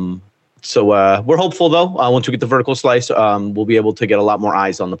so we're hopeful, though. Once we get the vertical slice, we'll be able to get a lot more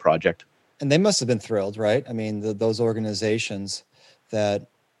eyes on the project. And they must have been thrilled, right? I mean, those organizations that,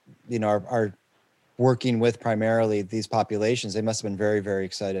 are working with primarily these populations, they must have been very, very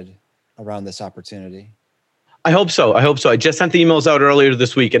excited around this opportunity. I hope so. I just sent the emails out earlier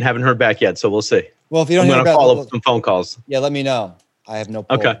this week and haven't heard back yet, so we'll see. Well, if you don't I'm going to follow up with some phone calls. Yeah, let me know. I have no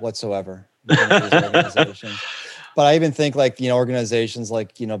pull whatsoever. These organizations. But I even think like, organizations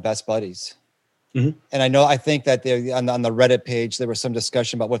like, Best Buddies. And I think that on the Reddit page, there was some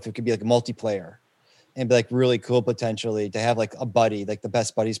discussion about what if it could be like a multiplayer and be like really cool potentially to have like a buddy, like the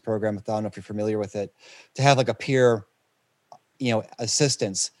Best Buddies program. I don't know if you're familiar with it, to have like a peer,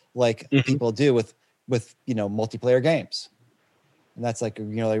 assistance like people do with multiplayer games. And that's like, a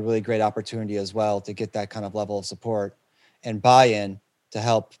really great opportunity as well to get that kind of level of support and buy-in to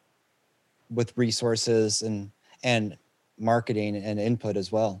help with resources and marketing and input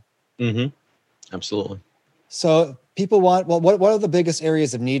as well. Absolutely. So people want, what are the biggest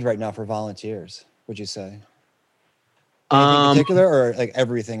areas of need right now for volunteers, would you say? Anything in particular or like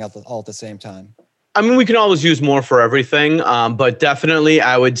everything all at the same time? I mean, we can always use more for everything, but definitely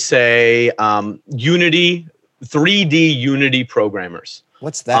I would say Unity, 3D Unity programmers.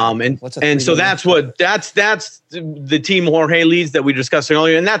 What's that? So that's the team Jorge leads that we discussed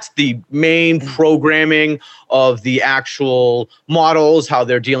earlier, and that's the main programming of the actual models, how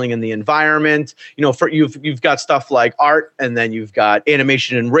they're dealing in the environment. For you've got stuff like art, and then you've got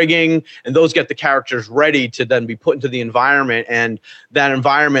animation and rigging, and those get the characters ready to then be put into the environment, and that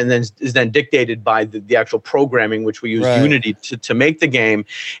environment then is then dictated by the actual programming, which we use Unity to make the game,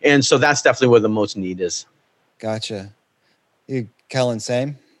 and so that's definitely where the most need is. Gotcha. Kellen,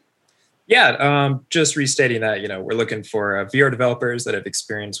 same? Yeah, just restating that, we're looking for VR developers that have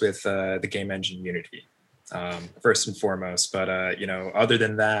experience with the game engine Unity, first and foremost. But, other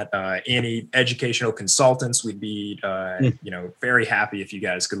than that, any educational consultants, we'd be, very happy if you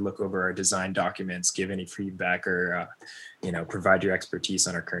guys could look over our design documents, give any feedback, or, provide your expertise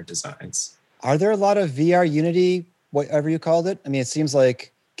on our current designs. Are there a lot of VR Unity, whatever you called it? I mean, it seems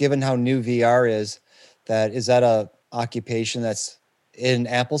like, given how new VR is that a occupation that's in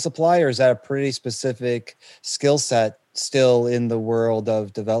ample supply, or is that a pretty specific skill set still in the world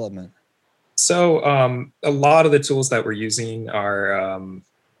of development? So a lot of the tools that we're using are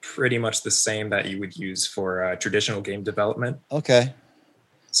pretty much the same that you would use for traditional game development. Okay.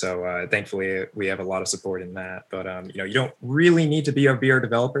 So thankfully we have a lot of support in that, but you don't really need to be a VR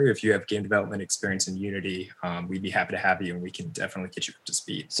developer. If you have game development experience in Unity, we'd be happy to have you, and we can definitely get you up to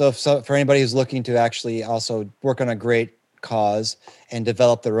speed. So for anybody who's looking to actually also work on a great cause and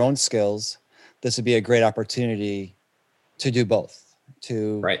develop their own skills, this would be a great opportunity to do both,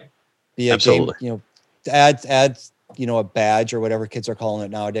 to be a Absolutely. game, to add a badge or whatever kids are calling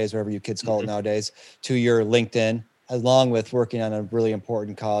it nowadays, whatever you kids call it nowadays, to your LinkedIn, along with working on a really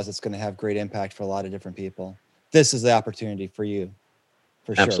important cause that's going to have great impact for a lot of different people. This is the opportunity for you,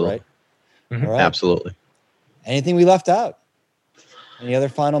 for sure, right? Mm-hmm. All right. Absolutely. Anything we left out? Any other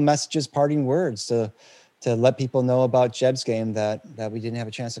final messages, parting words to let people know about Jeb's game that we didn't have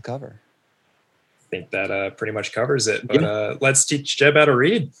a chance to cover? I think that pretty much covers it, but let's teach Jeb how to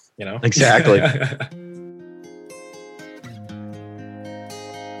read, Exactly.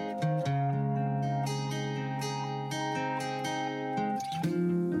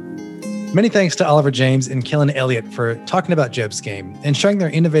 Many thanks to Oliver James and Kellen Elliott for talking about Jeb's game and sharing their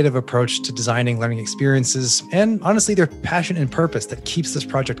innovative approach to designing learning experiences, and honestly, their passion and purpose that keeps this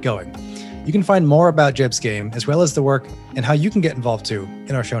project going. You can find more about Jeb's game, as well as the work and how you can get involved too,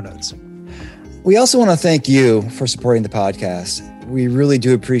 in our show notes. We also want to thank you for supporting the podcast. We really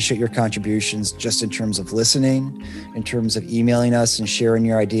do appreciate your contributions, just in terms of listening, in terms of emailing us and sharing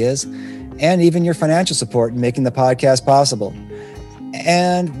your ideas, and even your financial support in making the podcast possible.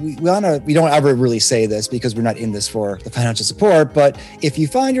 And we don't ever really say this because we're not in this for the financial support, but if you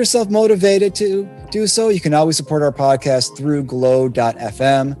find yourself motivated to do so, you can always support our podcast through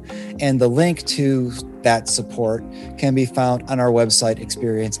glow.fm, and the link to that support can be found on our website,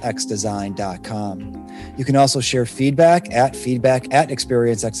 experiencexdesign.com. You can also share feedback at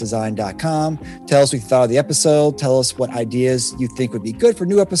experiencexdesign.com. Tell us what you thought of the episode. Tell us what ideas you think would be good for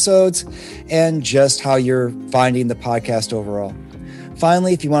new episodes, and just how you're finding the podcast overall.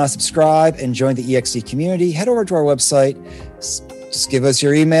 Finally, if you want to subscribe and join the EXD community, head over to our website. Just give us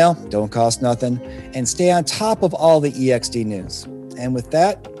your email, don't cost nothing, and stay on top of all the EXD news. And with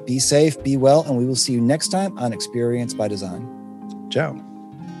that, be safe, be well, and we will see you next time on Experience by Design. Ciao.